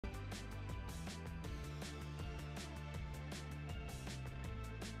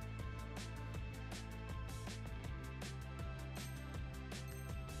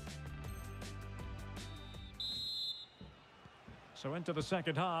So into the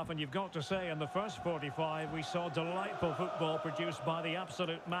second half, and you've got to say in the first 45 we saw delightful football produced by the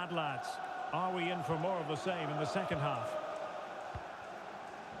absolute mad lads. Are we in for more of the same in the second half?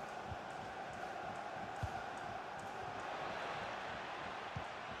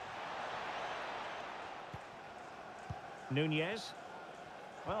 Nunez.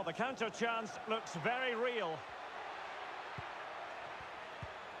 Well, the counter chance looks very real.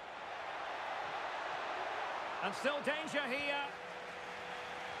 And still danger here.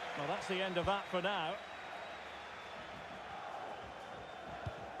 Well, that's the end of that for now.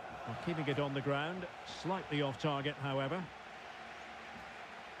 Well, keeping it on the ground, slightly off target, however.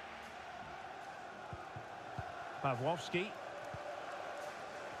 Pawłowski.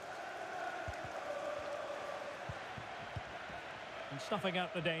 And snuffing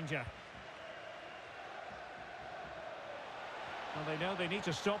out the danger. Well, they know they need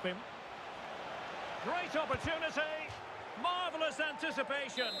to stop him. Great opportunity. Marvellous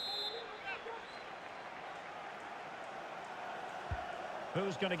anticipation.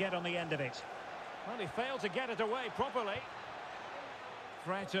 Who's going to get on the end of it? Well, he failed to get it away properly.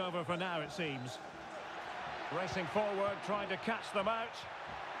 Threat over for now, it seems. Racing forward, trying to catch them out.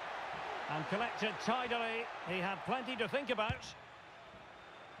 And collected tidily. He had plenty to think about.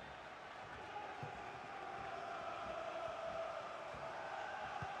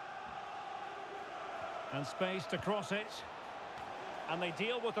 And space to cross it. And they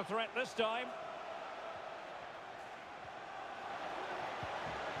deal with the threat this time.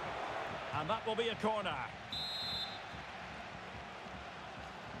 And that will be a corner.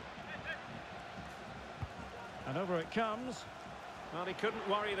 And over it comes. Well, he couldn't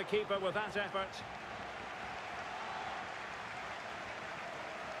worry the keeper with that effort.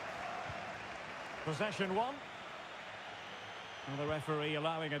 Possession one. And the referee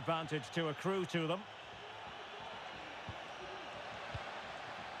allowing advantage to accrue to them.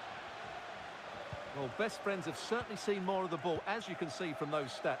 Well, best friends have certainly seen more of the ball, as you can see from those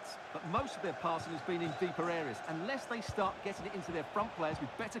stats. But most of their passing has been in deeper areas. Unless they start getting it into their front players with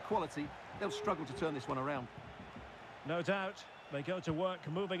better quality, they'll struggle to turn this one around. No doubt. They go to work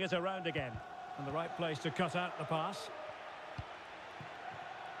moving it around again. And the right place to cut out the pass.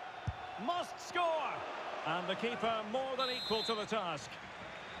 Must score! And the keeper more than equal to the task.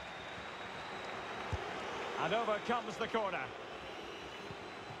 And over comes the corner.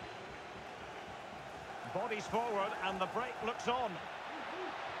 Bodies forward and the break looks on.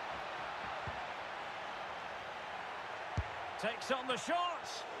 Takes on the shot.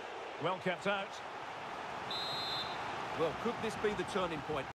 Well kept out. Well, could this be the turning point?